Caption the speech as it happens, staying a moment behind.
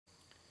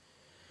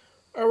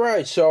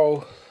Alright,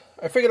 so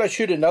I figured I'd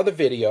shoot another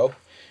video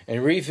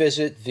and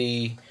revisit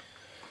the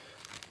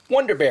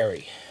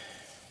Wonderberry,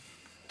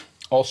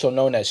 also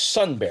known as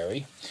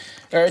Sunberry.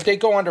 They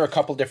go under a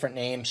couple different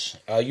names.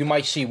 You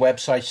might see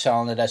websites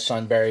selling it as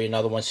Sunberry,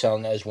 another one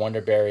selling it as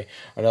Wonderberry,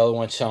 another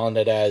one selling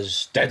it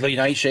as Deadly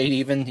Nightshade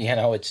even. You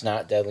know, it's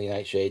not Deadly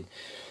Nightshade.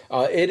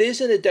 It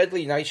is in the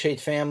Deadly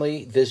Nightshade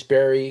family. This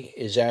berry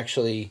is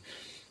actually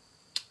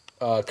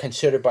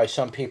considered by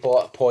some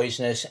people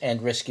poisonous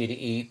and risky to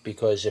eat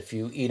because if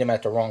you eat them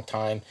at the wrong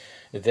time,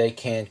 they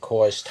can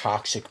cause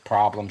toxic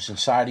problems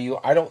inside of you.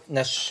 I don't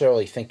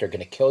necessarily think they're going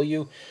to kill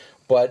you,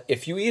 but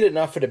if you eat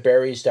enough of the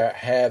berries that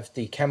have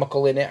the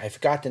chemical in it, I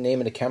forgot the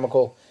name of the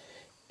chemical,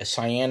 a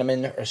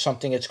cyanamine or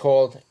something it's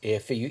called.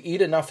 If you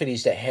eat enough of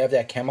these that have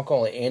that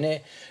chemical in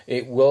it,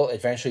 it will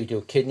eventually do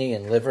kidney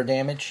and liver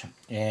damage.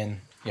 And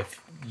if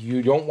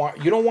you don't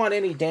want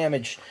any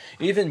damage,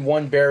 even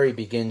one berry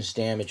begins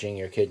damaging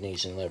your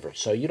kidneys and liver.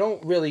 So you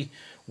don't really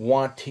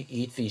want to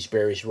eat these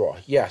berries raw.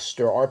 Yes,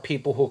 there are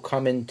people who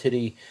come into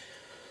the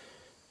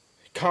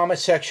comment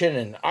section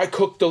and I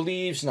cook the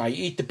leaves and I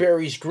eat the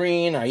berries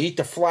green, I eat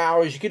the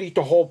flowers, you could eat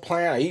the whole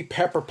plant, I eat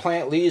pepper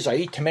plant leaves, I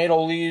eat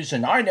tomato leaves,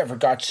 and I never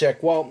got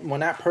sick. Well,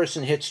 when that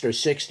person hits their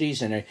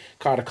 60s and they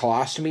caught a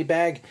colostomy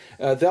bag,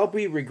 they'll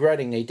be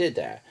regretting they did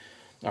that.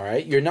 All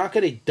right, you're not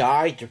going to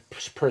die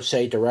per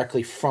se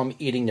directly from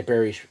eating the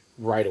berries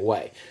right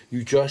away.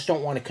 You just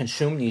don't want to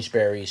consume these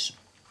berries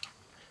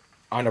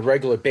on a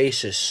regular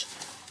basis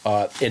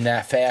in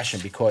that fashion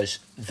because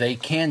they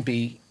can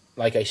be,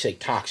 like I say,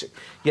 toxic.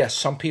 Yes,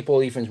 some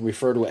people even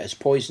refer to it as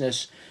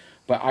poisonous,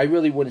 but I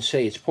really wouldn't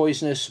say it's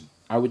poisonous.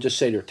 I would just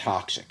say they're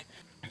toxic.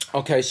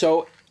 Okay,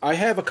 so I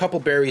have a couple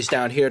berries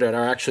down here that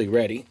are actually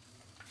ready,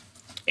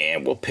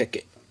 and we'll pick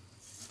it.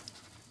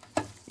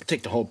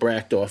 Take the whole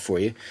bract off for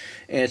you.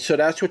 And so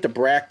that's what the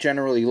bract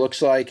generally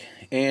looks like.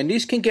 And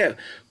these can get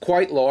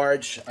quite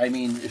large. I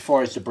mean, as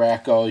far as the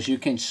bract goes, you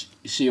can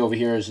see over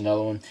here is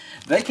another one.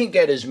 They can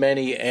get as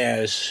many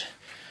as,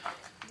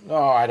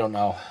 oh, I don't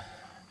know,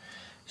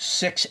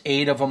 6,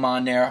 8 of them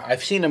on there.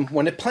 I've seen them,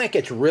 when the plant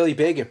gets really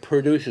big, it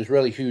produces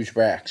really huge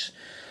bracts.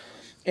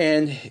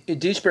 And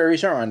these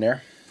berries are on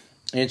there.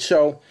 And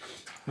so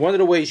one of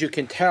the ways you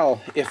can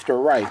tell if they're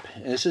ripe,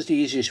 and this is the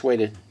easiest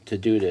way to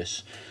do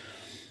this,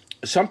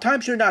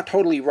 sometimes they're not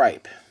totally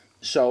ripe.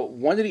 So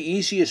one of the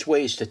easiest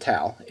ways to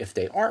tell if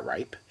they aren't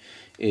ripe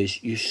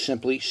is you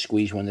simply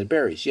squeeze one of the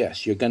berries.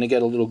 Yes, you're going to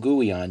get a little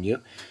gooey on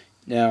you.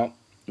 Now,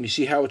 you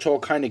see how it's all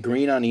kind of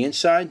green on the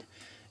inside?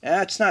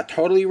 That's not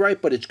totally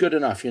ripe, but it's good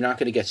enough. You're not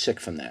going to get sick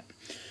from that.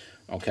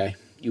 Okay?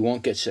 You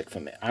won't get sick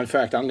from it. In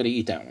fact, I'm going to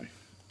eat that one.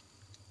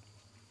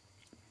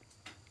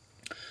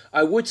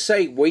 I would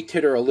say wait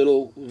till they're a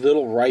little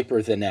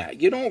riper than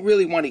that. You don't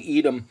really want to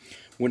eat them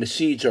when the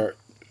seeds are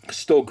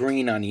still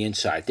green on the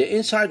inside. The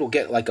inside will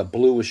get like a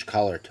bluish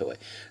color to it.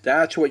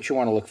 That's what you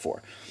want to look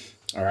for.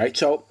 All right,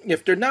 so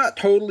if they're not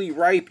totally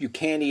ripe, you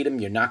can't eat them.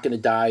 You're not going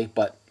to die,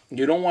 but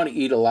you don't want to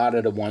eat a lot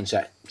of the ones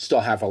that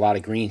still have a lot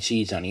of green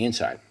seeds on the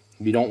inside.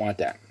 You don't want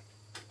that.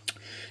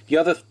 The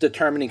other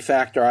determining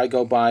factor I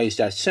go by is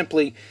that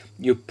simply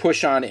you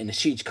push on it and the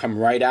seeds come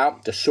right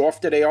out. The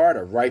softer they are,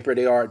 the riper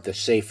they are, the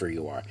safer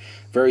you are.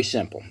 Very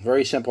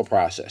simple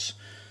process.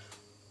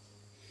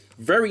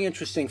 Very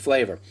interesting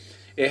flavor.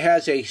 It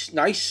has a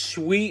nice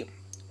sweet,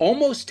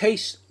 almost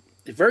tastes,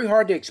 it's very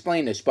hard to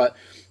explain this, but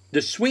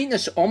the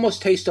sweetness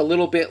almost tastes a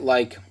little bit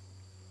like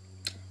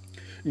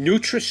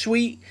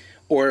NutraSweet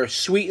or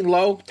Sweet and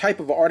Low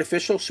type of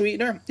artificial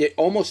sweetener. It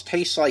almost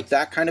tastes like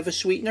that kind of a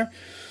sweetener.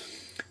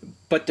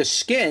 But the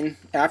skin,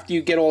 after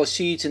you get all the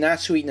seeds and that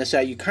sweetness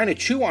out, you kind of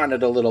chew on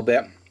it a little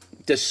bit.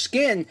 The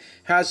skin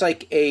has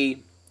like a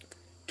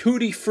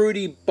tutti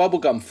fruity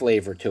bubblegum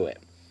flavor to it.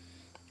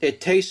 It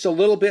tastes a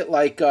little bit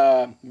like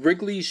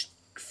Wrigley's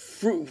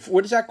fruit.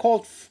 What is that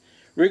called?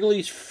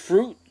 Wrigley's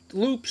Fruit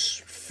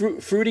Loops,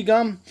 fruity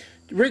gum.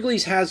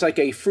 Wrigley's has like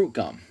a fruit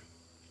gum.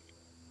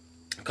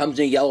 Comes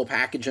in a yellow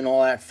package and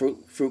all that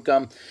fruit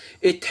gum.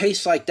 It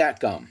tastes like that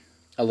gum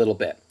a little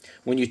bit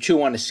when you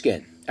chew on the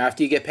skin.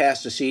 After you get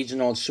past the seeds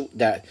and all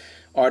that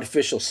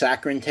artificial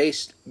saccharine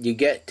taste, you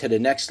get to the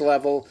next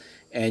level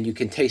and you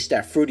can taste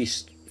that fruity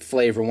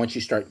flavor once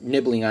you start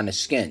nibbling on the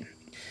skin.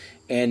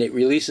 And it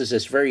releases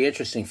this very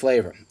interesting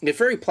flavor. It's a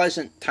very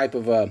pleasant type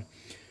of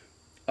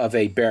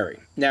a berry.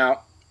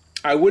 Now,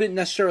 I wouldn't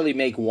necessarily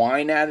make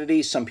wine out of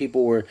these. Some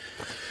people were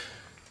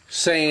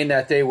saying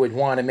that they would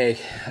want to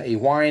make a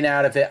wine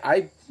out of it.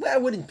 I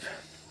wouldn't.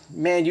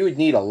 Man, you would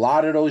need a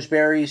lot of those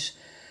berries.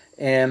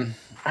 And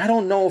I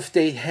don't know if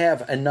they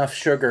have enough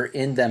sugar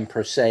in them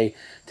per se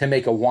to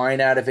make a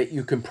wine out of it.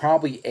 You can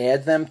probably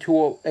add them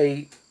to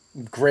a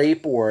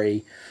grape or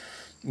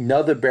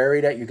another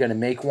berry that you're going to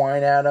make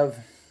wine out of.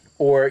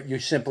 Or you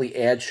simply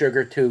add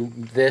sugar to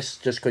this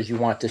just because you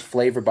want this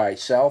flavor by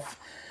itself.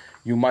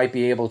 You might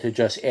be able to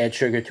just add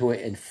sugar to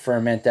it and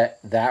ferment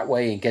that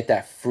way and get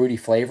that fruity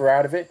flavor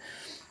out of it.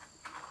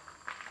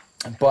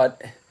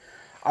 But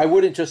I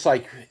wouldn't just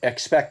like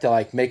expect to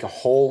like make a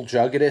whole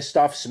jug of this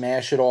stuff,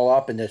 smash it all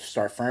up, and just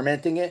start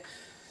fermenting it.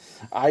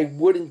 I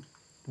wouldn't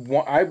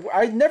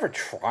I never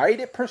tried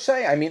it per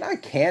se. I mean, I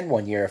can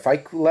one year if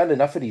I let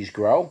enough of these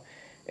grow,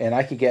 and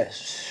I could get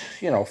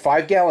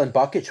 5-gallon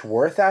buckets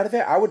worth out of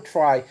it. I would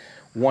try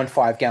 1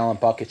 5-gallon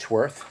bucket's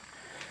worth.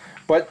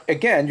 But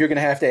again, you're going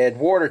to have to add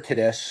water to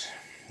this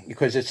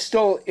because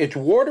it's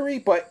watery,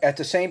 but at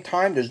the same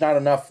time, there's not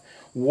enough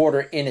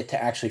water in it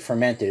to actually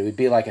ferment it. It would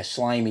be like a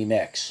slimy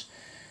mix.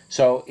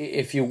 So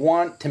if you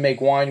want to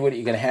make wine with it,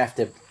 you're going to have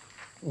to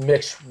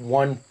mix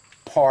 1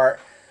 part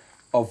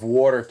of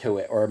water to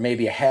it, or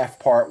maybe a half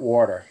part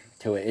water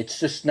to it. It's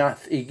just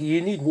not,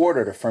 you need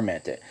water to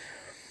ferment it.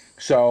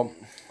 So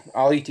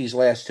I'll eat these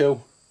last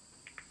 2.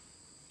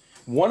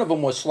 One of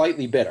them was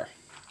slightly bitter.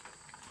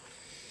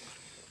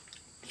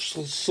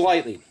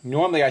 Slightly.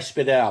 Normally I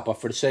spit it out,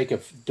 but for the sake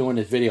of doing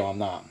this video, I'm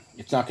not.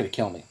 It's not going to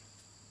kill me.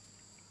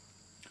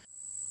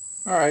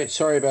 Alright,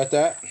 sorry about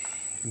that.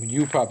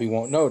 You probably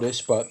won't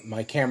notice, but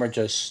my camera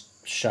just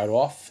shut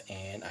off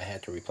and I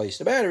had to replace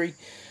the battery.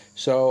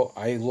 So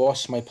I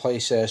lost my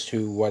place as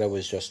to what I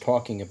was just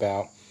talking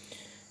about.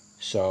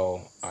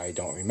 So I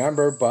don't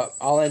remember, but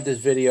I'll end this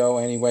video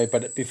anyway.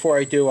 But before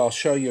I do, I'll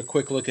show you a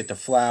quick look at the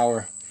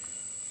flower.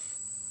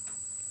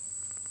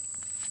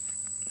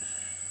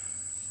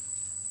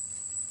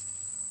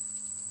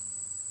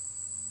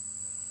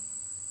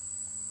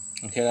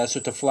 Okay, that's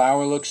what the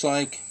flower looks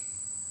like.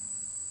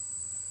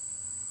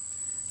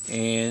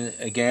 And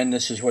again,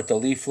 this is what the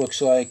leaf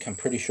looks like. I'm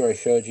pretty sure I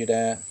showed you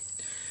that.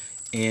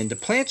 And the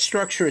plant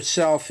structure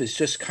itself is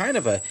just kind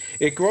of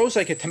it grows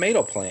like a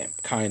tomato plant,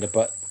 kind of,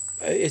 but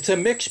it's a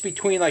mix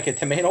between like a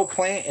tomato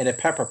plant and a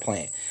pepper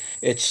plant.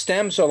 Its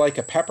stems are like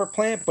a pepper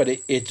plant, but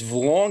it's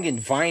long and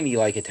viney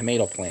like a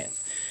tomato plant.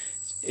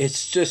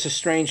 It's just a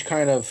strange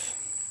kind of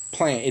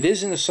plant. It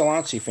is in the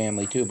Solanum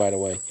family too, by the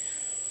way.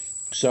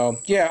 So,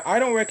 yeah, I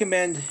don't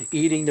recommend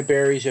eating the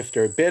berries if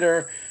they're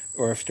bitter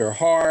or if they're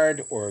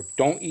hard, or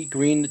don't eat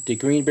the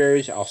green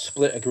berries. I'll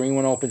split a green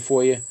one open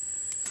for you.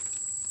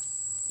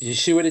 You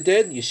see what it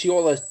did? You see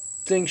all the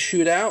things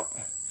shoot out?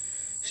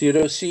 See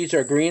those seeds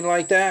are green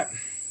like that?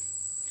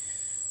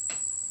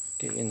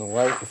 Get in the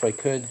light if I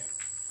could.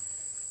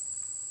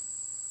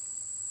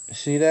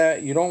 See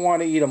that? You don't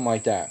want to eat them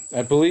like that.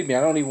 And believe me, I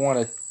don't even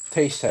want to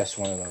taste test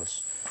one of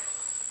those.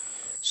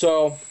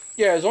 So,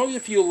 yeah, as long as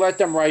if you let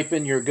them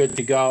ripen, you're good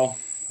to go.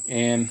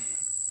 And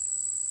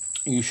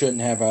you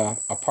shouldn't have a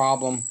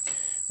problem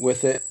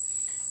with it.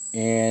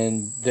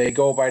 And they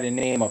go by the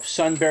name of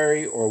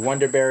Sunberry or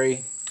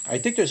Wonderberry. I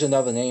think there's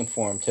another name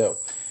for them too,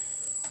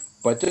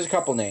 but there's a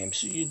couple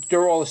names.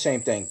 They're all the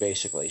same thing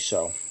basically,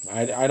 so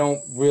I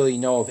don't really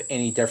know of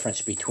any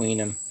difference between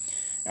them.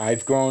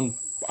 I've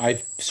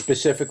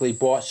specifically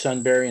bought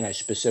Sunberry and I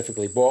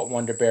specifically bought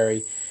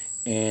Wonderberry,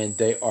 and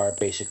they are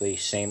basically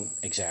same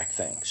exact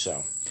thing.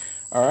 So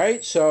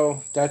alright,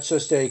 so that's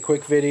just a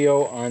quick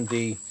video on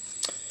the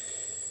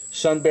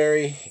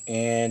Sunberry,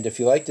 and if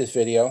you like this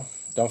video,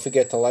 don't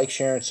forget to like,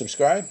 share, and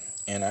subscribe,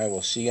 and I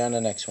will see you on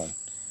the next one.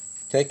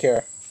 Take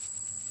care.